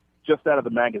like just out of the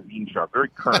magazine sharp, very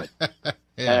current.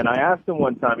 Yeah. And I asked him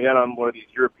one time, he had on one of these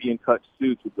European cut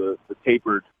suits with the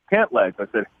tapered pant legs. I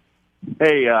said,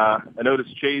 "Hey, I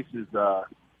noticed Chase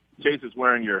is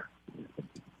wearing your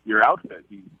outfit.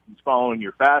 He's following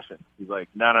your fashion." He's like,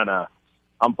 No.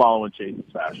 I'm following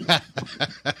Chase's fashion.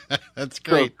 That's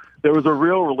great. So there was a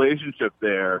real relationship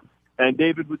there, and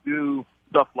David would do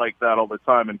stuff like that all the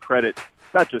time and credit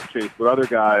not just Chase, but other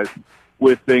guys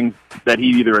with things that he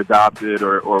either adopted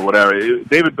or whatever.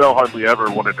 David Bell hardly ever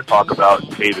wanted to talk about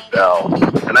David Bell,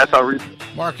 and that's how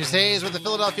Marcus Hayes with the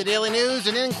Philadelphia Daily News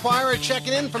and Inquirer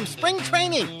checking in from spring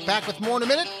training. Back with more in a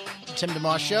minute. The Tim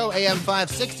DeMoss Show, AM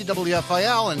 560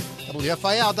 WFIL and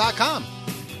WFIL.com.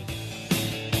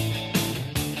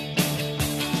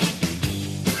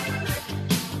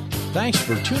 Thanks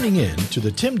for tuning in to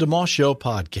the Tim DeMoss Show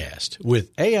podcast with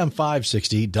AM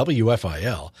 560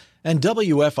 WFIL and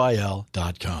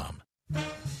WFIL.com.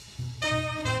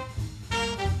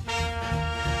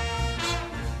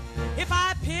 If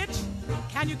I pitch,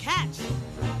 can you catch?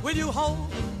 Will you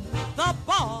hold the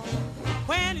ball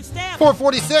when you step?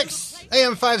 446,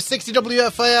 AM 560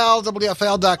 WFIL,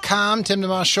 WFIL.com. Tim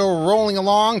DeMoss Show rolling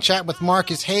along. Chat with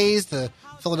Marcus Hayes, the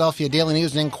Philadelphia Daily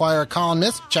News and Inquirer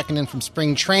columnist, checking in from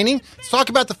spring training. Let's talk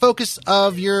about the focus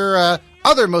of your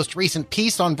other most recent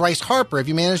piece on Bryce Harper. Have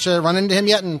you managed to run into him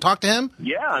yet and talk to him?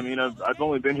 Yeah, I mean, I've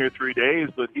only been here 3 days,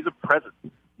 but he's a presence.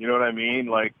 You know what I mean?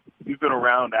 Like, you've been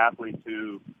around athletes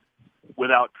who,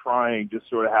 without trying, just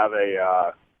sort of have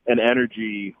an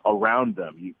energy around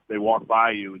them. They walk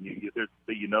by you and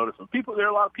you notice them. There are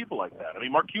a lot of people like that. I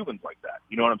mean, Mark Cuban's like that.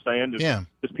 You know what I'm saying?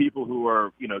 There's people who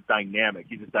are, dynamic.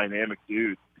 He's a dynamic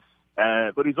dude.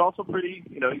 But he's also pretty,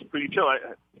 he's pretty chill.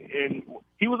 And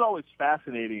he was always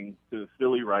fascinating to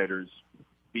Philly writers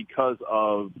because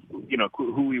of,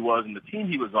 who he was and the team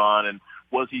he was on, and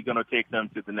was he going to take them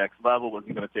to the next level? Was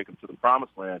he going to take them to the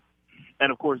promised land?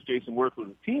 And, of course, Jason Wirth was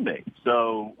a teammate.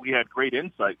 So we had great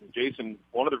insight. And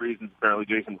one of the reasons apparently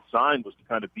Jason signed was to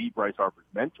kind of be Bryce Harper's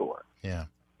mentor. Yeah.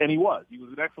 And he was. He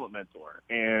was an excellent mentor.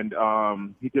 And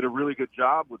he did a really good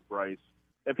job with Bryce.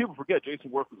 And people forget Jason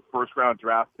Wirth was a first-round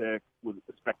draft pick with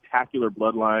spectacular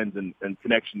bloodlines and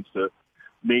connections to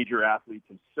major athletes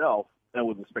himself, and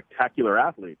was a spectacular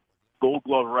athlete. Gold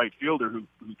Glove right fielder who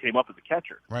came up as a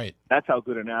catcher. Right. That's how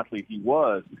good an athlete he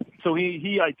was. So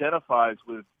he identifies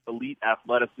with elite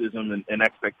athleticism and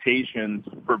expectations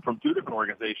from two different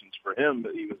organizations. For him,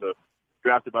 he was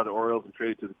drafted by the Orioles and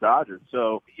traded to the Dodgers.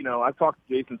 So, I've talked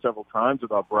to Jason several times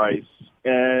about Bryce,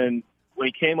 and when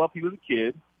he came up, he was a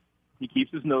kid. He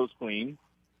keeps his nose clean.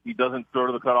 He doesn't throw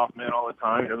to the cutoff man all the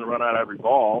time. He doesn't run out every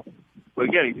ball. But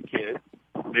again, he's a kid.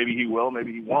 Maybe he will,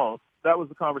 maybe he won't. That was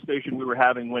the conversation we were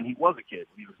having when he was a kid.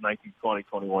 He was 19, 20,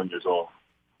 21 years old.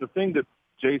 The thing that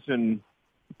Jason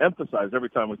emphasized every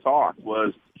time we talked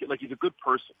was, like, he's a good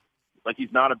person. Like,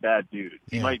 he's not a bad dude.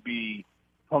 He might be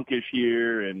punkish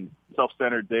here and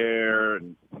self-centered there.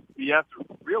 And you have to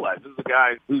realize this is a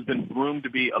guy who's been groomed to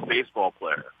be a baseball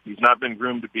player. He's not been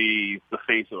groomed to be the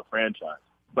face of a franchise.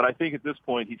 But I think at this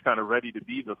point he's kind of ready to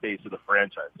be the face of the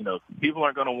franchise. People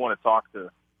aren't going to want to talk to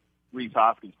Rhys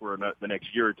Hoskins for the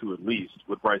next year or two at least,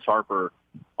 with Bryce Harper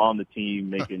on the team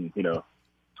making,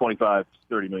 $25,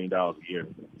 $30 million a year.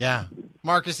 Yeah.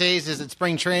 Marcus Hayes is at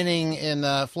spring training in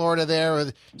Florida there,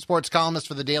 with sports columnist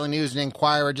for the Daily News and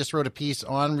Inquirer. Just wrote a piece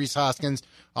on Rhys Hoskins,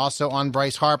 also on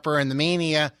Bryce Harper, and the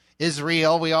mania is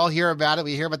real. We all hear about it.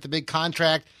 We hear about the big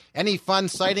contract. Any fun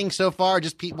sightings so far?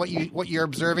 Just what you're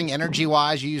observing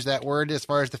energy-wise? You use that word as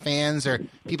far as the fans or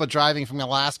people driving from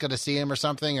Alaska to see him or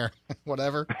something or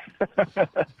whatever?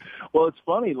 Well, it's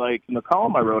funny. Like, in the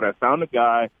column I wrote, I found a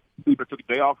guy who took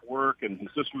a day off work, and his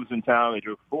sister was in town. They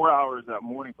drove 4 hours that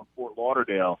morning from Fort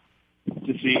Lauderdale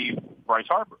to see Bryce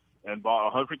Harper and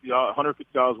bought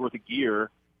 $150 worth of gear,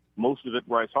 most of it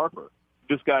Bryce Harper.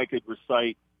 This guy could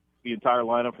recite the entire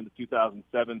lineup from the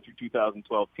 2007 through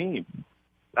 2012 team.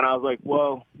 And I was like,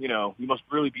 well, you must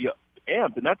really be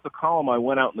amped. And that's the column I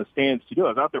went out in the stands to do. I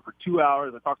was out there for 2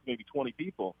 hours. I talked to maybe 20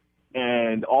 people.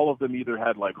 And all of them either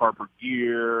had, like, Harper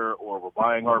gear or were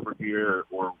buying Harper gear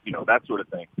or, that sort of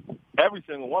thing. Every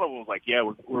single one of them was like, yeah,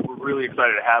 we're really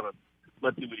excited to have him.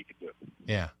 Let's see what he can do.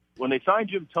 Yeah. When they signed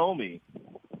Jim Thome,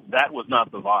 that was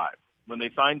not the vibe. When they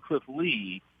signed Cliff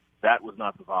Lee, that was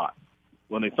not the vibe.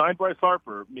 When they signed Bryce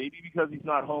Harper, maybe because he's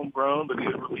not homegrown, but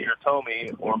either Lee or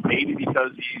Thome, or maybe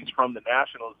because he's from the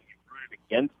Nationals and you rooted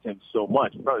against him so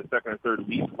much, probably the second or third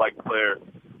least liked player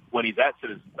when he's at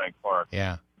Citizens Bank Park.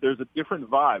 Yeah. There's a different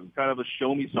vibe, kind of a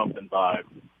show-me-something vibe.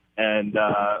 And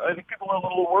I think people are a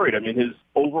little worried. I mean, his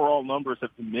overall numbers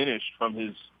have diminished from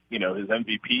his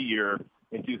MVP year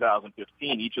in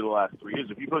 2015, each of the last 3 years.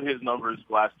 If you put his numbers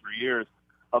the last 3 years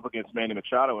up against Manny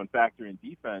Machado and factor in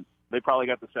defense, they probably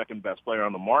got the second best player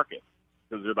on the market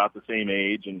because they're about the same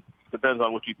age. And it depends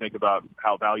on what you think about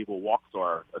how valuable walks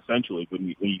are, essentially,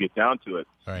 when you get down to it.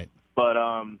 Right. But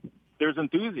there's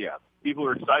enthusiasm. People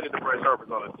are excited that Bryce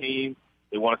Harper's on the team.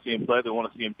 They want to see him play. They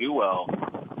want to see him do well.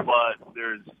 But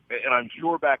and I'm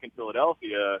sure back in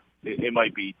Philadelphia, it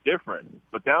might be different.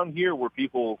 But down here where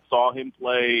people saw him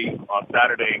play on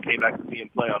Saturday and came back to see him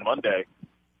play on Monday,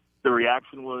 the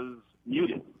reaction was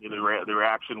muted. The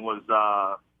reaction was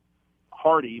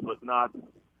hearty, but not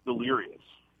delirious.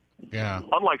 Yeah.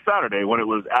 Unlike Saturday when it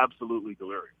was absolutely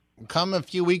delirious. Come a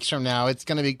few weeks from now, it's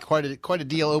going to be quite a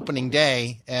deal opening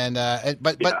day. And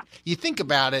but you think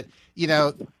about it,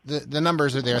 the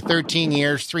numbers are there: 13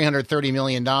 years, $330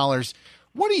 million.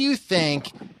 What do you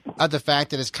think of the fact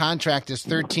that his contract is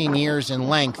 13 years in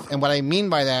length? And what I mean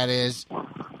by that is,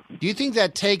 do you think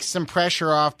that takes some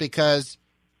pressure off because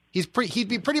he'd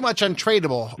be pretty much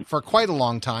untradeable for quite a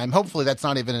long time? Hopefully, that's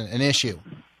not even an issue.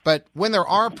 But when there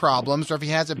are problems, or if he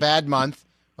has a bad month,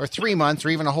 or 3 months, or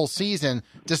even a whole season,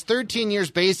 does 13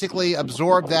 years basically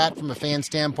absorb that from a fan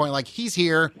standpoint? Like, he's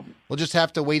here, we'll just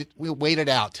have to wait it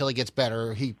out till he gets better,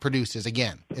 or he produces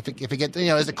again. If it gets,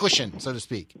 as a cushion, so to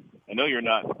speak. I know you're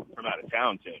not from out of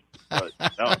town, Tim, but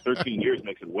no, 13 years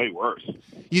makes it way worse.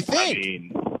 You think? I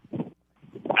mean,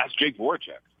 ask Jake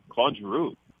Voracek, Claude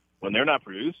Giroux. When they're not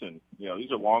producing,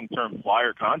 these are long-term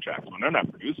Flyer contracts. When they're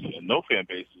not producing, and no fan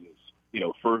base is,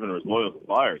 fervent or as loyal as the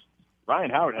Flyers,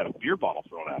 Ryan Howard had a beer bottle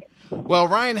thrown at him. Well,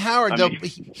 Ryan Howard,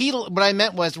 what I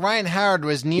meant was Ryan Howard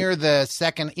was near the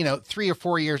second, 3 or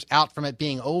 4 years out from it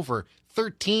being over.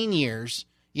 13 years,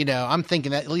 I'm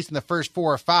thinking that at least in the first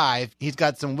 4 or 5, he's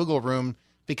got some wiggle room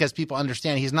because people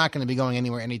understand he's not going to be going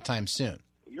anywhere anytime soon.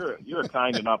 you're a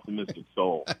kind and optimistic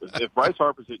soul. If Bryce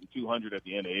Harper's hitting 200 at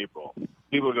the end of April,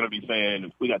 people are going to be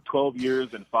saying, we got 12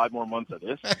 years and 5 more months of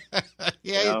this.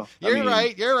 Yeah, you're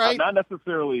right. You're right. Not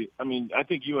necessarily. I mean, I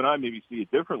think you and I maybe see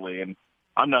it differently, and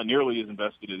I'm not nearly as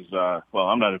invested as,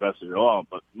 I'm not invested at all,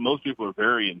 but most people are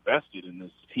very invested in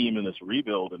this team and this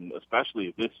rebuild, and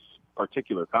especially this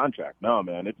particular contract. No,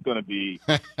 man, it's going to be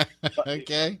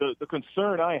okay. The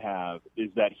concern I have is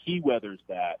that he weathers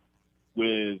that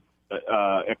with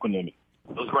equanimity.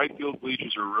 Those right field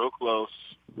bleachers are real close.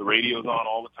 The radio's on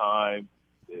all the time.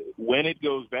 When it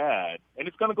goes bad, and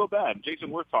it's going to go bad, and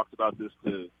Jason Wirth talked about this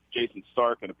to Jason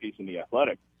Stark in a piece in The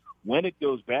Athletic, when it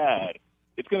goes bad,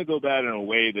 it's going to go bad in a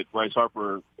way that Bryce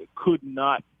Harper could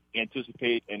not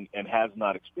anticipate and has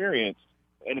not experienced.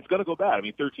 And it's going to go bad. I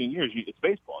mean, 13 years, it's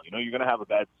baseball. You know, you're going to have a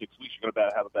bad 6 weeks. You're going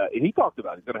to have a bad – and he talked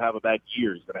about it. He's going to have a bad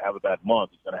year. He's going to have a bad month.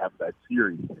 He's going to have a bad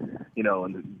series, you know,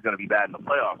 and he's going to be bad in the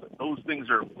playoffs. And those things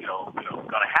are, you know, going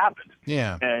to happen.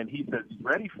 Yeah. And he says he's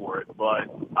ready for it. But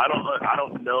I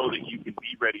don't know that you can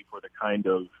be ready for the kind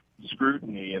of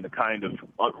scrutiny and the kind of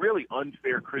really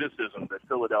unfair criticism that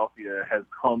Philadelphia has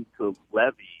come to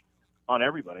levy on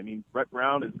everybody. I mean, Brett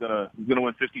Brown is going to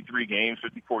win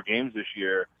 54 games this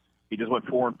year. He just went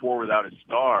 4-4 without his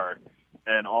star,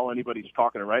 and all anybody's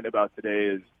talking and writing about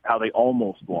today is how they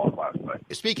almost lost last night.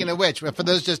 Speaking of which, for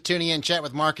those just tuning in, chat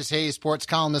with Marcus Hayes, sports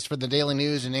columnist for the Daily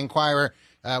News and Inquirer.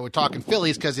 We're talking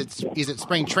Phillies because he's at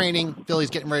spring training. Phillies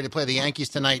getting ready to play the Yankees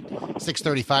tonight.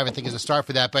 6:35, I think, is a start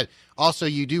for that. But also,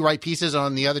 you do write pieces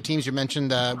on the other teams. You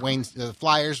mentioned the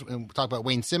Flyers, and we'll talk about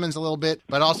Wayne Simmons a little bit,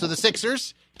 but also the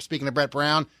Sixers. Speaking of Brett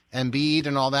Brown, Embiid,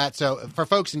 and all that. So for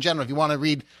folks in general, if you want to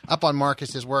read up on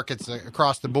Marcus's work, it's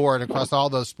across the board, across all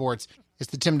those sports. It's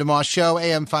the Tim DeMoss Show,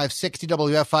 AM 560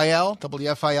 WFIL,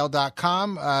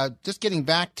 WFIL.com. Just getting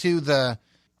back to the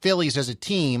Phillies as a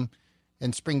team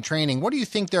in spring training, what do you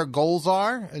think their goals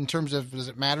are in terms of, does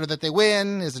it matter that they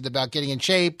win? Is it about getting in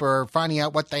shape or finding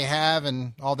out what they have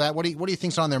and all that? What do you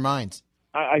think's on their minds?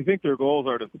 I think their goals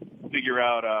are to figure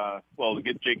out, to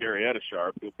get Jake Arrieta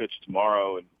sharp. He'll pitch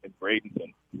tomorrow in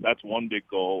Bradenton. That's one big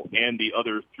goal. And the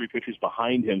other 3 pitchers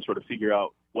behind him sort of figure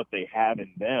out what they have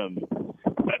in them.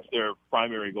 That's their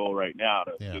primary goal right now,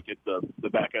 to get the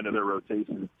back end of their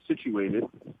rotation situated.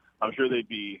 I'm sure they'd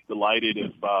be delighted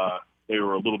if they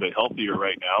were a little bit healthier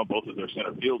right now. Both of their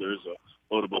center fielders,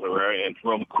 Odubel Herrera and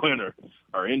Jerome Quinn,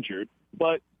 are injured.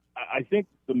 But I think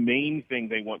the main thing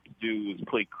they want to do is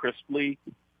play crisply,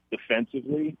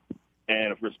 defensively,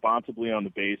 and responsibly on the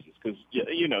bases. Because,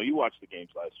 you watched the games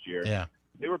last year. Yeah.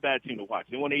 They were a bad team to watch.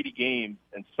 They won 80 games,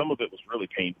 and some of it was really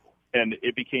painful. And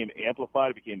it became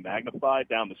amplified, it became magnified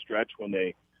down the stretch when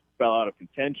they fell out of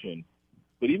contention.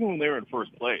 But even when they were in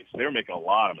first place, they were making a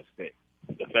lot of mistakes.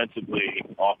 Defensively,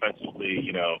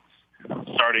 offensively,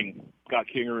 starting Scott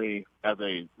Kingery as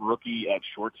a rookie at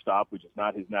shortstop, which is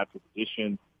not his natural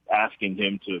position, asking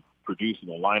him to produce in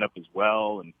the lineup as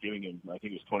well and giving him, I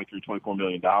think it was $24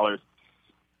 million.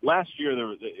 Last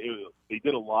year, they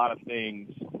did a lot of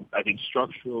things, I think,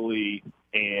 structurally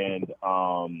and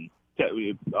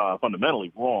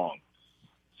fundamentally wrong.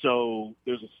 So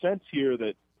there's a sense here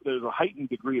that there's a heightened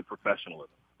degree of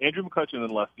professionalism. Andrew McCutchen in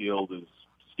left field is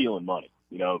stealing money,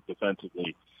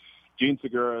 defensively. Gene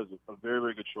Segura is a very,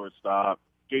 very good shortstop.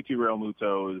 JT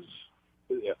Realmuto is,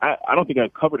 I don't think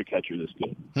I've covered a catcher this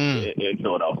good in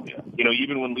Philadelphia.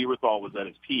 Even when Lieberthal was at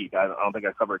his peak, I don't think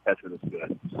I covered a catcher this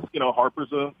good.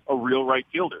 Harper's a real right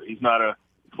fielder. He's not a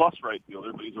plus right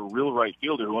fielder, but he's a real right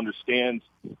fielder who understands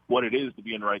what it is to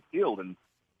be in right field. And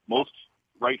most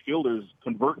right fielders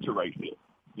convert to right field,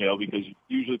 because you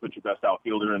usually put your best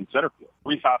outfielder in center field.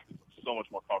 Rhys Hoskins is so much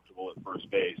more comfortable at first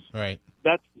base. Right.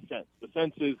 That's the sense. The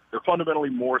sense is they're fundamentally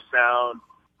more sound.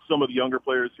 Some of the younger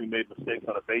players who made mistakes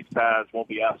on a base pass won't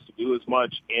be asked to do as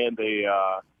much, and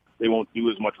they won't do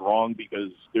as much wrong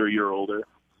because they're a year older.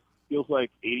 Feels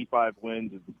like 85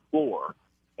 wins is the floor,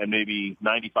 and maybe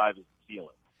 95 is the ceiling.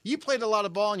 You played a lot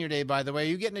of ball in your day, by the way. Are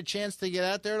you getting a chance to get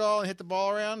out there at all and hit the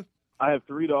ball around? I have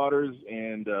 3 daughters,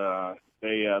 and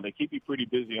they keep me pretty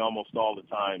busy almost all the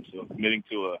time. So committing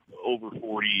to a over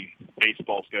 40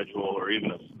 baseball schedule or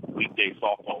even a weekday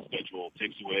softball schedule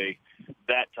takes away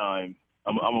that time.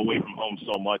 I'm away from home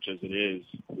so much as it is,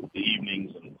 the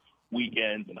evenings and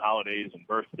weekends and holidays and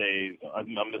birthdays. I'm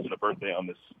missing a birthday on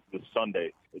this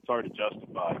Sunday. It's hard to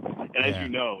justify. And as you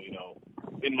know,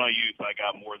 in my youth, I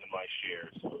got more than my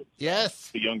share. So it's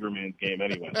the younger man's game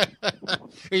anyway.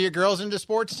 Are your girls into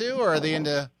sports too, or are they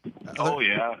into? Oh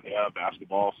yeah,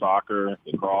 basketball, soccer,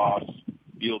 lacrosse,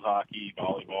 field hockey,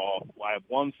 volleyball. Well, I have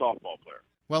one softball player.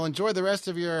 Well, enjoy the rest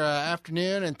of your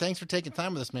afternoon, and thanks for taking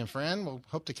time with us, my friend. We'll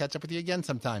hope to catch up with you again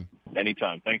sometime.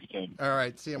 Anytime. Thanks, Tim. All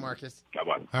right. See you, Marcus.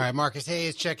 Bye-bye. All right. Marcus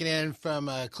Hayes checking in from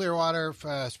Clearwater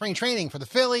spring training for the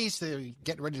Phillies. They're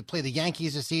getting ready to play the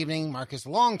Yankees this evening. Marcus,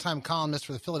 longtime columnist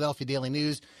for the Philadelphia Daily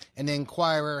News and the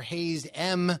Inquirer. Hayes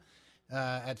M.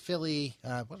 At Philly.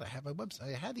 What did I have my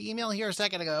website? I had the email here a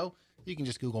second ago. You can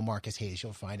just Google Marcus Hayes.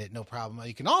 You'll find it. No problem.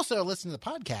 You can also listen to the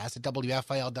podcast at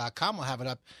WFIL.com. We'll have it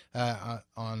up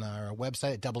on our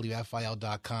website at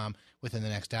WFIL.com within the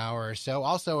next hour or so.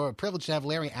 Also, a privilege to have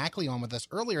Larry Ackley on with us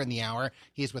earlier in the hour.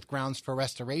 He's with Grounds for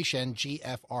Restoration.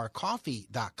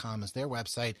 GFRcoffee.com is their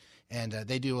website. And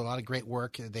they do a lot of great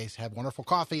work. They have wonderful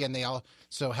coffee, and they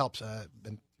also help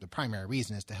the primary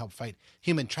reason is to help fight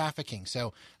human trafficking.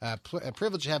 So a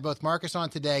privilege to have both Marcus on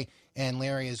today and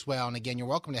Larry as well. And again, you're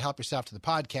welcome to help yourself to the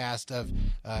podcast of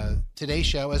today's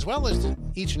show, as well as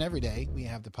each and every day. We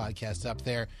have the podcast up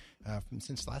there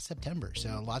since last September.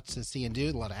 So lots to see and do,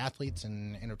 a lot of athletes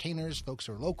and entertainers, folks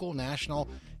who are local, national,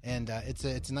 and it's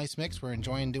a nice mix. We're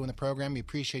enjoying doing the program. We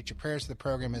appreciate your prayers for the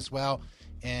program as well.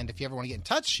 And if you ever want to get in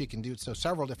touch, you can do so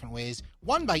several different ways.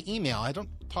 One by email. I don't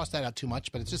toss that out too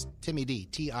much, but it's just Timmy D,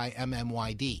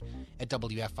 TIMMYD, at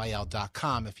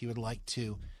WFIL.com. If you would like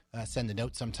to send a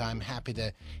note sometime, happy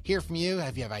to hear from you.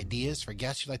 If you have ideas for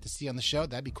guests you'd like to see on the show,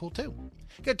 that'd be cool too.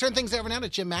 Going to turn things over now to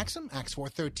Jim Maxim, Acts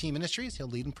 413 Ministries. He'll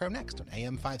lead in prayer next on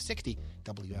AM 560,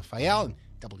 WFIL, and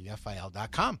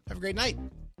WFIL.com. Have a great night.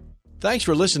 Thanks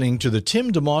for listening to the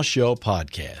Tim DeMoss Show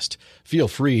podcast. Feel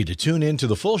free to tune in to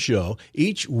the full show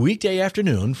each weekday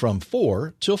afternoon from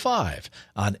 4 till 5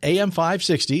 on AM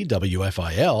 560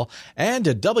 WFIL and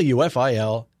at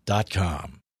WFIL.com.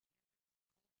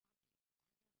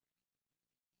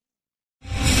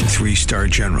 3-star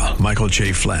General Michael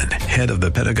J. Flynn, head of the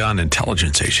Pentagon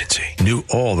Intelligence Agency, knew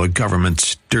all the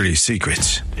government's dirty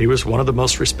secrets. He was one of the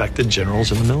most respected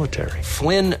generals in the military.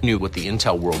 Flynn knew what the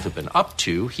intel world had been up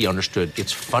to. He understood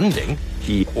its funding.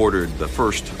 He ordered the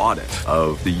first audit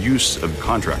of the use of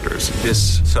contractors.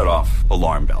 This set off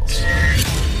alarm bells.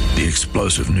 The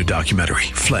explosive new documentary,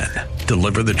 Flynn,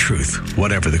 Deliver the Truth,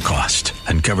 Whatever the Cost,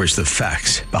 uncovers the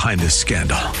facts behind this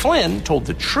scandal. Flynn told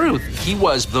the truth. He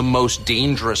was the most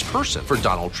dangerous person for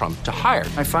Donald Trump to hire.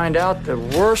 I find out the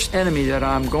worst enemy that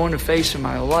I'm going to face in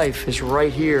my life is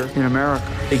right here in America.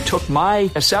 They took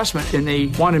my assessment and they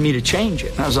wanted me to change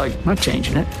it. And I was like, I'm not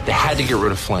changing it. They had to get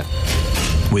rid of Flynn.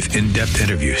 With in-depth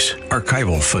interviews,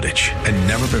 archival footage, and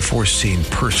never-before-seen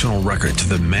personal records of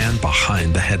the man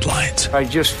behind the headlines. I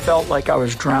just felt like I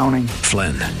was drowning.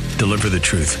 Flynn, Deliver the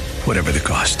Truth, Whatever the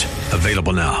Cost.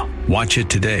 Available now. Watch it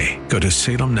today. Go to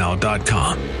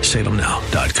salemnow.com.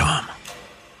 salemnow.com.